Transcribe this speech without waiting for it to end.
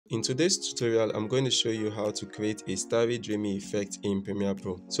In today's tutorial, I'm going to show you how to create a starry dreamy effect in Premiere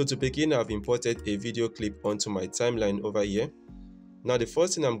Pro. So to begin, I've imported a video clip onto my timeline over here. Now the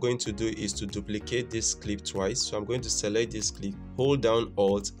first thing I'm going to do is to duplicate this clip twice. So I'm going to select this clip, hold down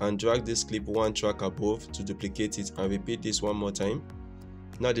Alt and drag this clip one track above to duplicate it, and repeat this one more time.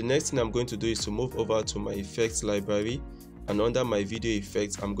 Now the next thing I'm going to do is to move over to my effects library, and under my video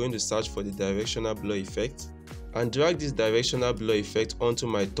effects I'm going to search for the directional blur effect and drag this directional blur effect onto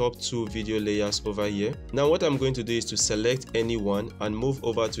my top two video layers over here. Now what I'm going to do is to select any one and move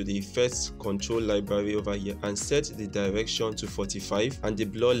over to the effects control library over here and set the direction to 45 and the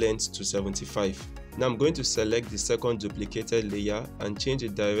blur length to 75. Now I'm going to select the second duplicated layer and change the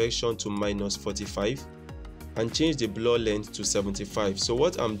direction to -45 and change the blur length to 75. So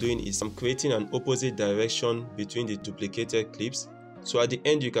what I'm doing is I'm creating an opposite direction between the duplicated clips. So at the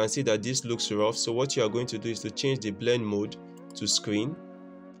end you can see that this looks rough, so what you are going to do is to change the blend mode to screen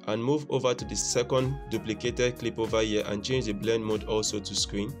and move over to the second duplicated clip over here and change the blend mode also to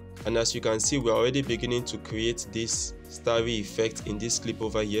screen. And as you can see, we're already beginning to create this starry effect in this clip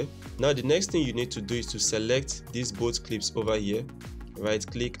over here. Now the next thing you need to do is to select these both clips over here, right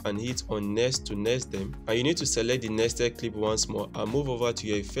click and hit on nest to nest them, and you need to select the nested clip once more and move over to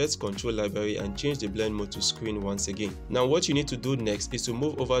your effects control library and change the blend mode to screen once again. Now what you need to do next is to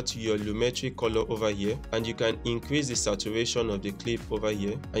move over to your lumetri color over here, and you can increase the saturation of the clip over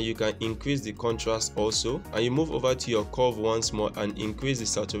here, and you can increase the contrast also, and you move over to your curve once more and increase the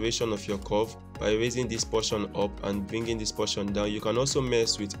saturation of your curve by raising this portion up and bringing this portion down. You can also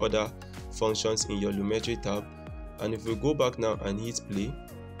mess with other functions in your lumetri tab. And if we go back now and hit play,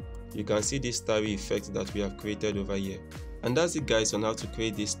 you can see this starry effect that we have created over here. And that's it guys on how to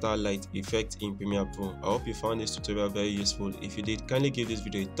create this starlight effect in Premiere Pro. I hope you found this tutorial very useful. If you did, kindly give this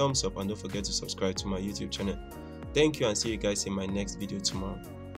video a thumbs up and don't forget to subscribe to my YouTube channel. Thank you and see you guys in my next video tomorrow.